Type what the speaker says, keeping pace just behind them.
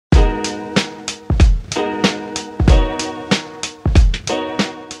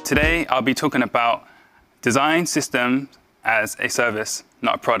Today, I'll be talking about design systems as a service,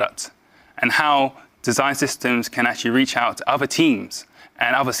 not a product, and how design systems can actually reach out to other teams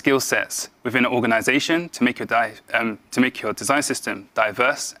and other skill sets within an organization to make your design system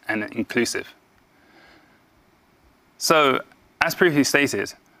diverse and inclusive. So, as previously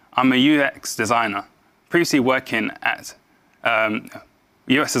stated, I'm a UX designer, previously working at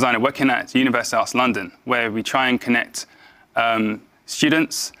University Arts London, where we try and connect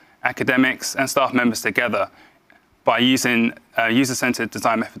students, academics, and staff members together by using user-centered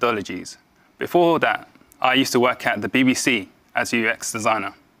design methodologies. Before that, I used to work at the BBC as a UX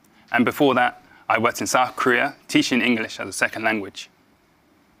designer. And before that, I worked in South Korea, teaching English as a second language.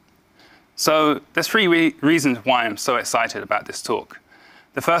 So there's three reasons why I'm so excited about this talk.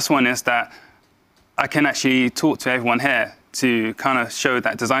 The first one is that I can actually talk to everyone here to kind of show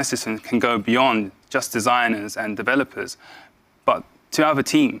that design systems can go beyond just designers and developers, but to other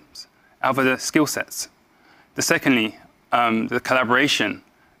teams, other skill sets. Secondly, the collaboration,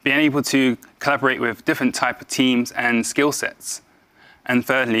 being able to collaborate with different type of teams and skill sets. And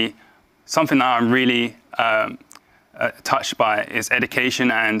thirdly, something that I'm really touched by is education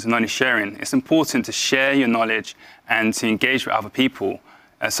and knowledge sharing. It's important to share your knowledge and to engage with other people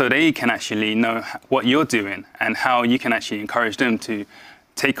so they can actually know what you're doing and how you can actually encourage them to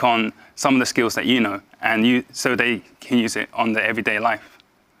take on some of the skills that you know and so they can use it on their everyday life.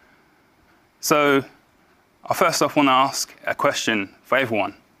 So I first off want to ask a question for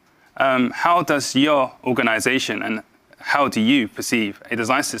everyone. How does your organization and how do you perceive a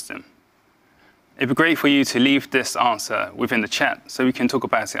design system? It'd be great for you to leave this answer within the chat so we can talk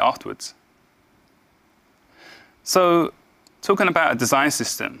about it afterwards. So talking about a design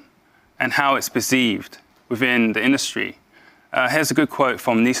system and how it's perceived within the industry, here's a good quote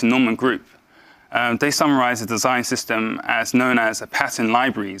from Nielsen Norman Group. They summarize a design system as known as pattern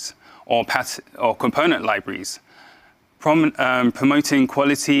libraries or component libraries, promoting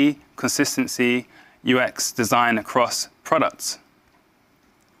quality, consistency, UX design across products.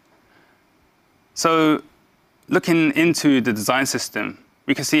 So looking into the design system,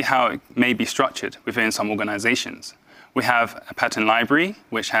 we can see how it may be structured within some organizations. We have a pattern library,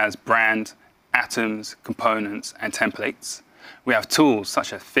 which has brand, atoms, components, and templates. We have tools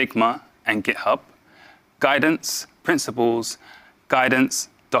such as Figma and GitHub, guidance, principles, guidance,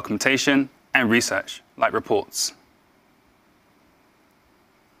 documentation, and research, like reports.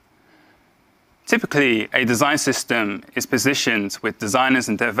 Typically, a design system is positioned with designers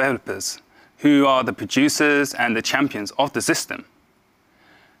and developers who are the producers and the champions of the system.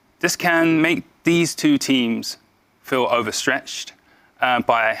 This can make these two teams feel overstretched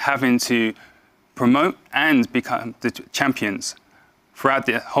by having to promote and become the champions throughout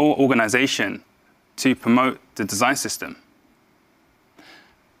the whole organization to promote the design system.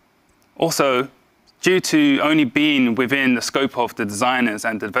 Also, due to only being within the scope of the designers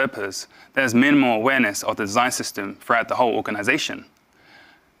and developers, there's minimal awareness of the design system throughout the whole organization.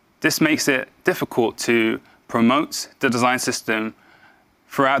 This makes it difficult to promote the design system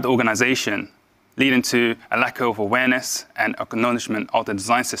throughout the organization, leading to a lack of awareness and acknowledgement of the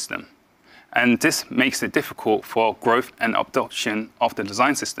design system. And this makes it difficult for growth and adoption of the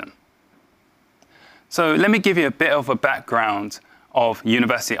design system. So let me give you a bit of a background of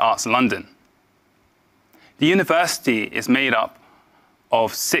University Arts London. The university is made up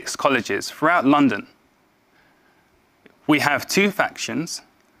of 6 colleges throughout London. We have 2 factions,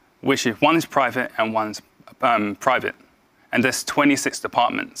 which is one is private and one's private, and there's 26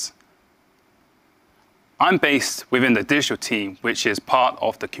 departments. I'm based within the digital team, which is part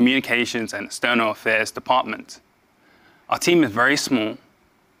of the communications and external affairs department. Our team is very small,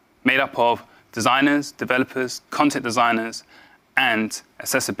 made up of designers, developers, content designers, and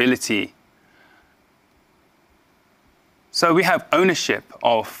accessibility. So we have ownership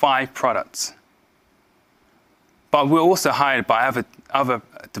of 5 products, but we're also hired by other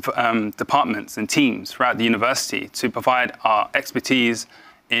departments and teams throughout the university to provide our expertise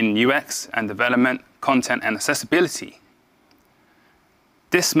in UX and development, content, and accessibility.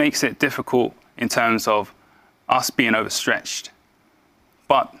 This makes it difficult in terms of us being overstretched.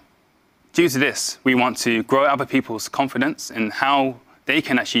 But due to this, we want to grow other people's confidence in how they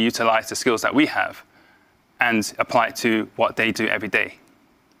can actually utilize the skills that we have and apply it to what they do every day.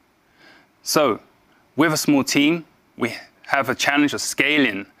 So with a small team, we have a challenge of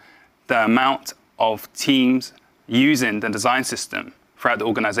scaling the amount of teams using the design system throughout the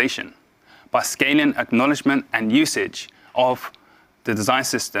organization. By scaling acknowledgement and usage of the design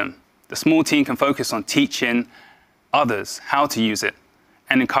system, the small team can focus on teaching others how to use it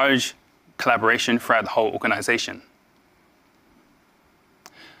and encourage collaboration throughout the whole organization.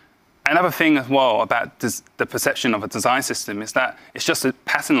 Another thing as well about the perception of a design system is that it's just a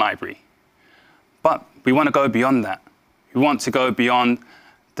pattern library. But we want to go beyond that. We want to go beyond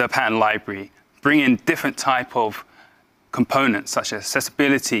the pattern library, bring in different type of components such as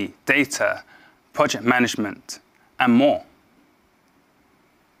accessibility, data, project management, and more.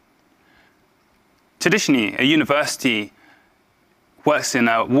 Traditionally, a university works in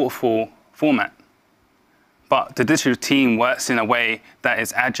a waterfall format, but the digital team works in a way that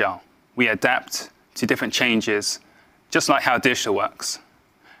is agile. We adapt to different changes, just like how digital works.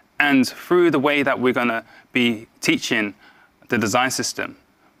 And through the way that we're going to be teaching the design system,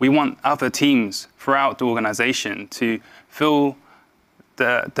 we want other teams throughout the organization to feel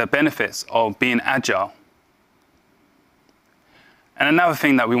the benefits of being agile. And another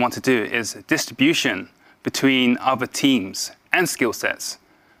thing that we want to do is distribution between other teams and skill sets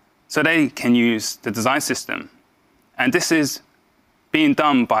so they can use the design system. And this is being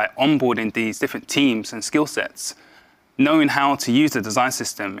done by onboarding these different teams and skill sets, knowing how to use the design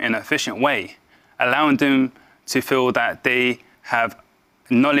system in an efficient way, allowing them to feel that they have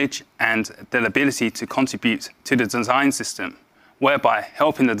knowledge and the ability to contribute to the design system, whereby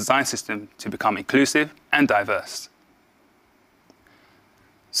helping the design system to become inclusive and diverse.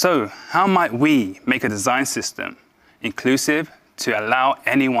 So how might we make a design system inclusive to allow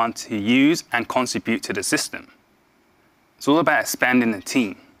anyone to use and contribute to the system? It's all about expanding the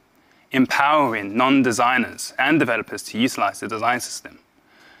team, empowering non-designers and developers to utilize the design system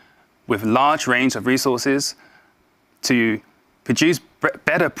with large range of resources to produce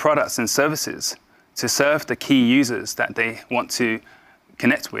better products and services to serve the key users that they want to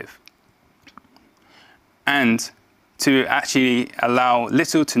connect with, and to actually allow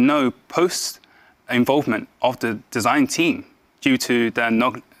little to no post-involvement of the design team due to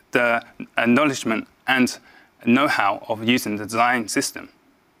the acknowledgement and know-how of using the design system.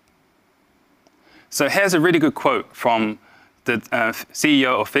 So here's a really good quote from the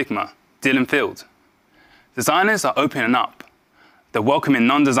CEO of Figma, Dylan Field. Designers are opening up. They're welcoming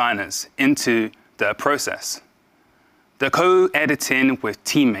non-designers into the process. They're co-editing with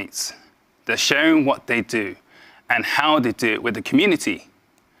teammates. They're sharing what they do and how they do it with the community.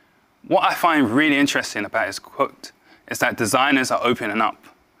 What I find really interesting about his quote is that designers are opening up.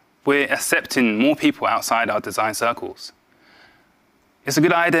 We're accepting more people outside our design circles. It's a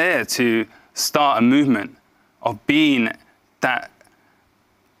good idea to start a movement of being that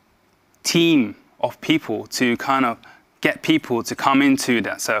team of people to kind of get people to come into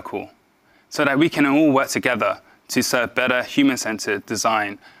that circle so that we can all work together to serve better human-centered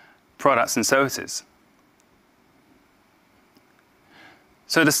design products and services.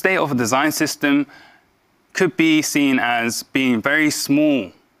 So the state of a design system could be seen as being very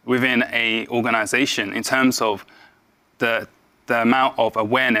small within an organization in terms of the amount of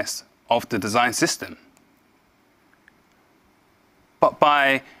awareness of the design system. But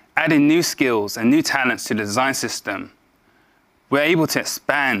by adding new skills and new talents to the design system, we're able to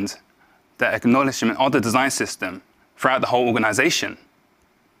expand the acknowledgement of the design system throughout the whole organization.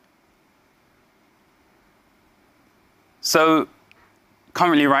 So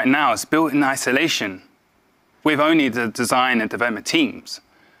currently right now, it's built in isolation with only the design and development teams,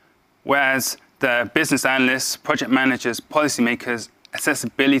 whereas the business analysts, project managers, policymakers,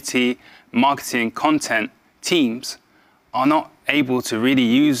 accessibility, marketing, content teams are not able to really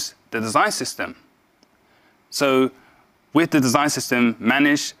use the design system. So with the design system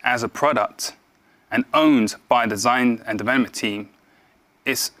managed as a product and owned by the design and development team,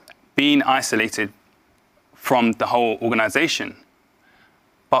 it's being isolated from the whole organization.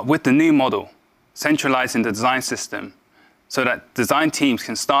 But with the new model, centralizing the design system so that design teams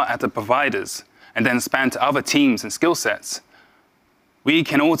can start at the providers and then expand to other teams and skill sets, we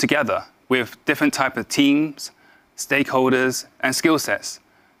can all together with different type of teams, stakeholders, and skill sets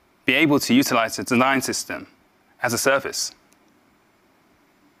be able to utilize the design system as a service.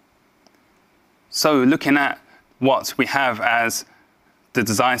 So looking at what we have as the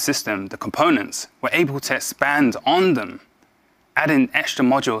design system, the components, we're able to expand on them, adding extra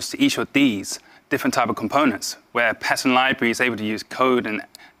modules to each of these different type of components, where pattern library is able to use code and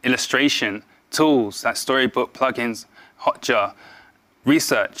illustration, tools like storybook, plugins, Hotjar,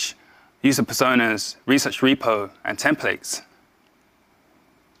 research, user personas, research repo, and templates.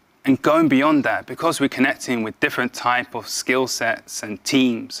 And going beyond that, because we're connecting with different type of skill sets and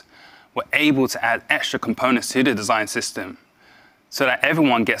teams, we're able to add extra components to the design system so that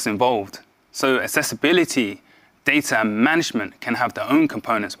everyone gets involved. So accessibility, data, and management can have their own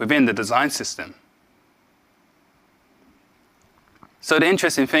components within the design system. So the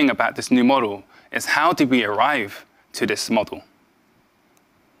interesting thing about this new model is how did we arrive to this model?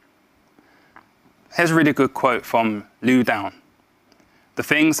 Here's a really good quote from Lou Down. The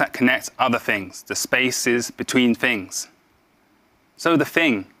things that connect other things, the spaces between things. So the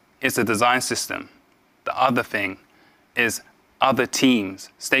thing is the design system. The other thing is other teams,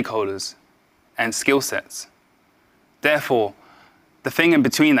 stakeholders, and skill sets. Therefore, the thing in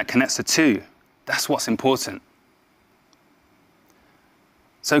between that connects the two, that's what's important.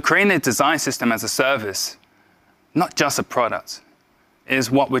 So creating a design system as a service, not just a product, is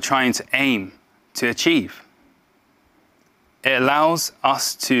what we're trying to aim to achieve. It allows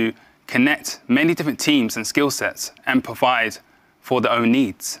us to connect many different teams and skill sets and provide for their own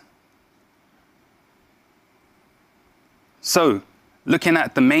needs. So, looking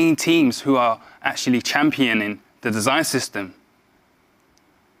at the main teams who are actually championing the design system.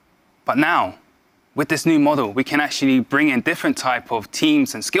 But now, with this new model, we can actually bring in different type of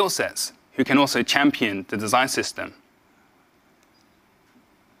teams and skill sets who can also champion the design system.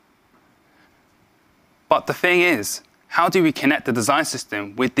 But the thing is, how do we connect the design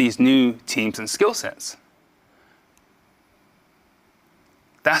system with these new teams and skill sets?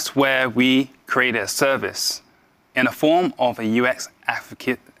 That's where we create a service in a form of a UX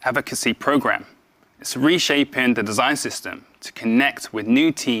advocacy program. It's reshaping the design system to connect with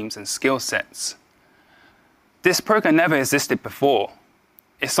new teams and skill sets. This program never existed before.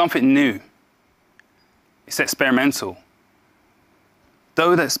 It's something new. It's experimental.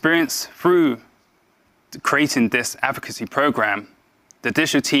 Though the experience through creating this advocacy program, the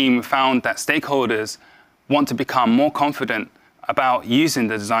digital team found that stakeholders want to become more confident about using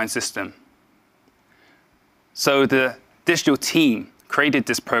the design system. So the digital team created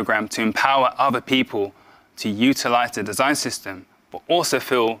this program to empower other people to utilize the design system, but also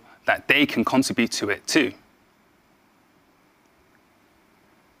feel that they can contribute to it too.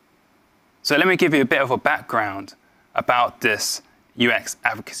 So let me give you a bit of a background about this UX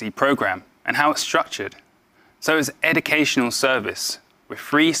advocacy program and how it's structured. So it's an educational service with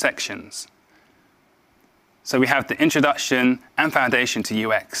 3 sections. So we have the introduction and foundation to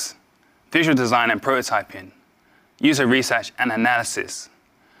UX, visual design and prototyping, user research and analysis.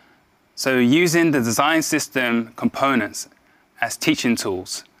 So using the design system components as teaching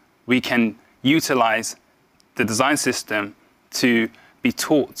tools, we can utilize the design system to be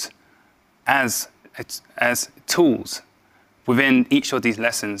taught as tools within each of these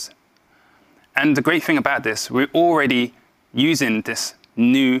lessons. And the great thing about this, we're already using this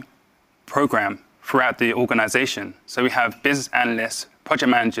new program throughout the organization. So we have business analysts, project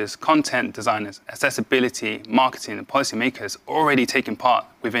managers, content designers, accessibility, marketing, and policymakers already taking part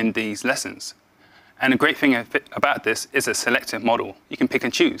within these lessons. And the great thing about this is a selective model. You can pick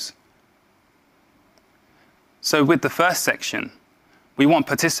and choose. So with the first section, we want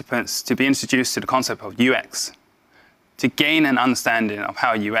participants to be introduced to the concept of UX, to gain an understanding of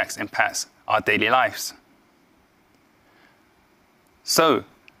how UX impacts our daily lives. So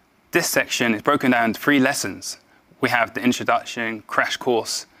this section is broken down into 3 lessons. We have the introduction, crash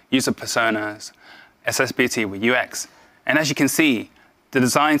course, user personas, accessibility with UX. And as you can see, the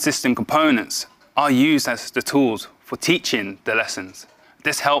design system components are used as the tools for teaching the lessons.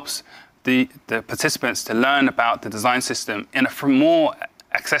 This helps the participants to learn about the design system in a more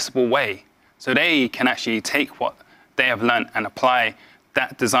accessible way. So they can actually take what they have learned and apply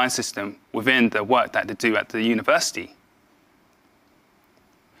that design system within the work that they do at the university.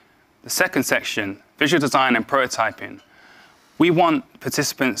 The second section, visual design and prototyping. We want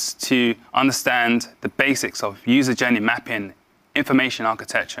participants to understand the basics of user journey mapping, information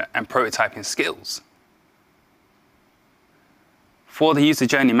architecture, and prototyping skills. For the user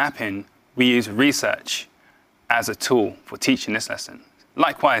journey mapping, we use research as a tool for teaching this lesson.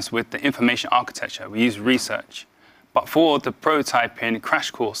 Likewise, with the information architecture, we use research. But for the prototyping crash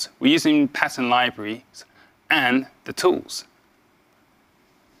course, we're using pattern libraries and the tools.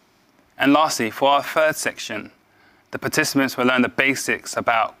 And lastly, for our third section, the participants will learn the basics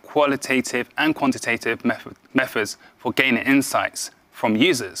about qualitative and quantitative methods for gaining insights from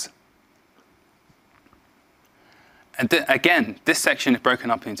users. And again, this section is broken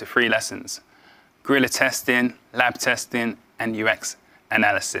up into 3 lessons: guerrilla testing, lab testing, and UX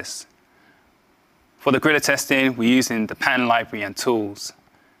analysis. For the guerrilla testing, we're using the pattern library and tools.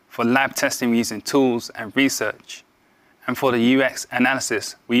 For lab testing, we're using tools and research. And for the UX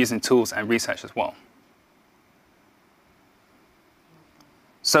analysis, we're using tools and research as well.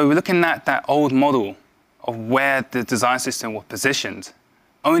 So we're looking at that old model of where the design system was positioned,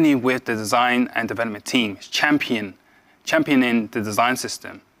 only with the design and development team championing the design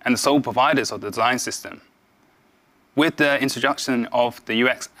system and the sole providers of the design system. With the introduction of the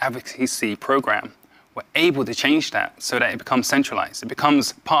UX advocacy program, we're able to change that so that it becomes centralized. It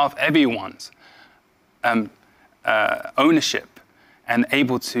becomes part of everyone's ownership and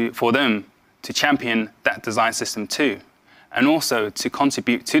able for them to champion that design system too, and also to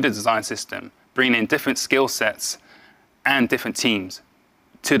contribute to the design system, bringing in different skill sets and different teams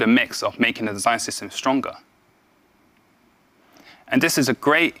to the mix of making the design system stronger. And this is a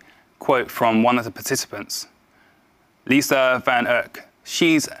great quote from one of the participants, Lisa Van Erck.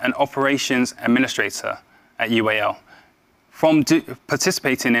 She's an operations administrator at UAL. From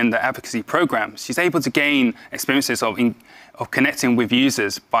participating in the advocacy program, she's able to gain experiences of connecting with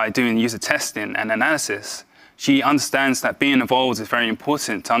users by doing user testing and analysis. She understands that being involved is very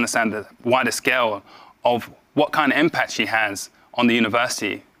important to understand the wider scale of what kind of impact she has on the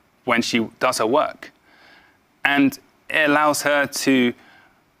university when she does her work. And it allows her to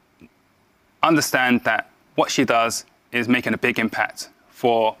understand that what she does is making a big impact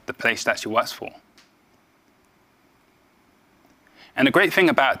for the place that she works for. And the great thing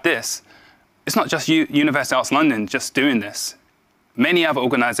about this, it's not just University Arts London just doing this. Many other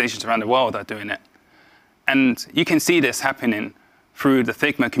organizations around the world are doing it. And you can see this happening through the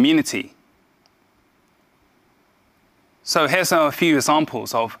Figma community. So here's a few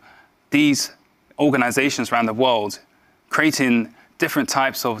examples of these organizations around the world creating different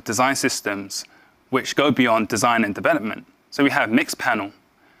types of design systems which go beyond design and development. So we have Mixpanel,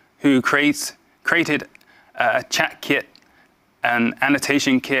 who created a chat kit, an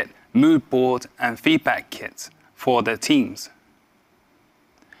annotation kit, mood board, and feedback kit for their teams.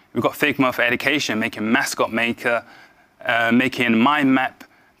 We've got Figma for education, making Mascot Maker, making mind map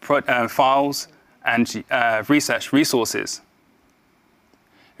files, and research resources.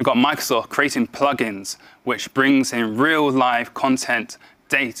 We've got Microsoft creating plugins, which brings in real live content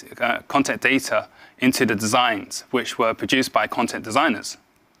data into the designs, which were produced by content designers.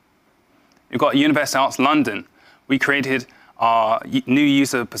 We've got University Arts London. We created our new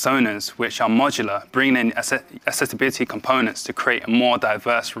user personas, which are modular, bringing in accessibility components to create a more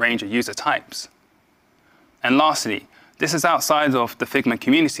diverse range of user types. And lastly, this is outside of the Figma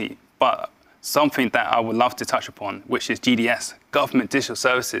community, but something that I would love to touch upon, which is GDS, Government Digital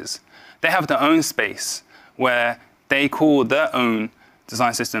Services. They have their own space where they call their own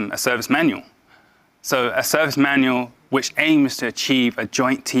design system a service manual. So a service manual which aims to achieve a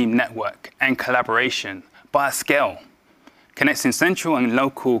joint team network and collaboration by a scale, connecting central and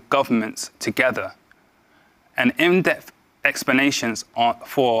local governments together, and in-depth explanations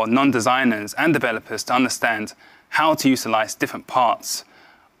for non-designers and developers to understand how to utilize different parts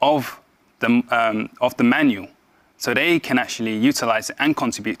of the manual so they can actually utilize it and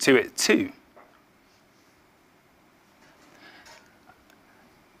contribute to it too.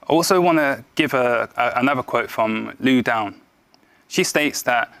 I also want to give another quote from Lou Down. She states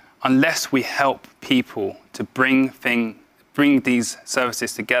that unless we help people to bring these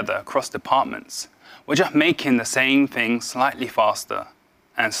services together across departments, we're just making the same thing slightly faster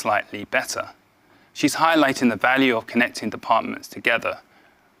and slightly better. She's highlighting the value of connecting departments together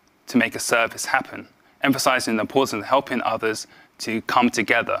to make a service happen, emphasizing the importance of helping others to come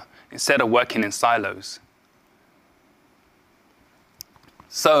together instead of working in silos.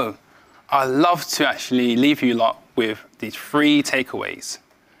 So I'd love to actually leave you lot with these 3 takeaways.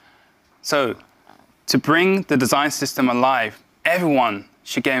 So to bring the design system alive, everyone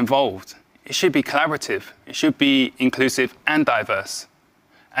should get involved. It should be collaborative. It should be inclusive and diverse.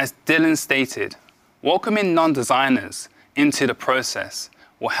 As Dylan stated, welcoming non-designers into the process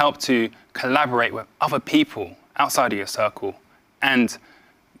will help to collaborate with other people outside of your circle and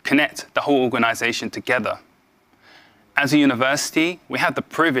connect the whole organization together. As a university, we have the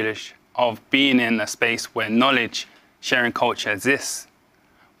privilege of being in a space where knowledge sharing culture exists.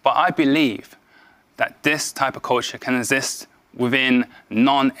 But I believe that this type of culture can exist within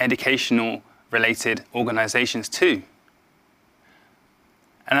non-educational related organizations too.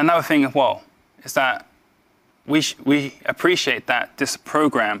 And another thing as well is that we appreciate that this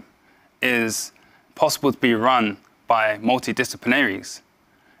program is possible to be run by multidisciplinaries.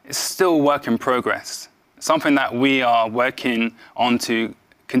 It's still a work in progress, something that we are working on to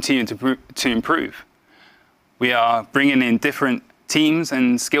continue to improve. We are bringing in different teams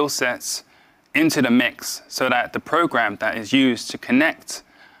and skill sets into the mix so that the program that is used to connect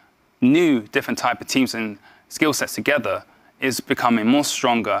new different type of teams and skill sets together is becoming more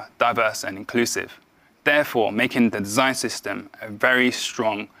stronger, diverse, and inclusive. Therefore, making the design system a very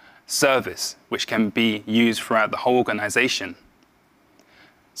strong service which can be used throughout the whole organization.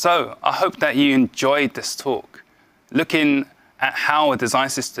 So I hope that you enjoyed this talk, looking at how a design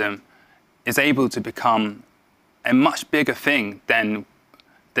system is able to become a much bigger thing than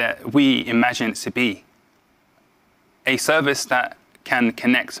that we imagine it to be. A service that can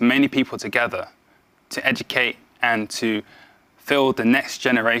connect many people together to educate and to fill the next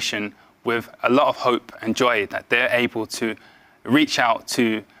generation with a lot of hope and joy that they're able to reach out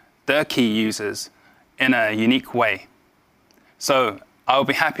to their key users in a unique way. So I'll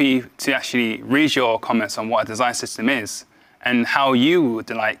be happy to actually read your comments on what a design system is and how you would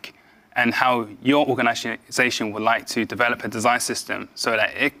like and how your organization would like to develop a design system so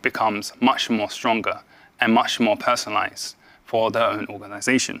that it becomes much more stronger and much more personalized for their own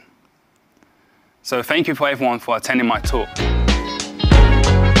organization. So thank you for everyone for attending my talk.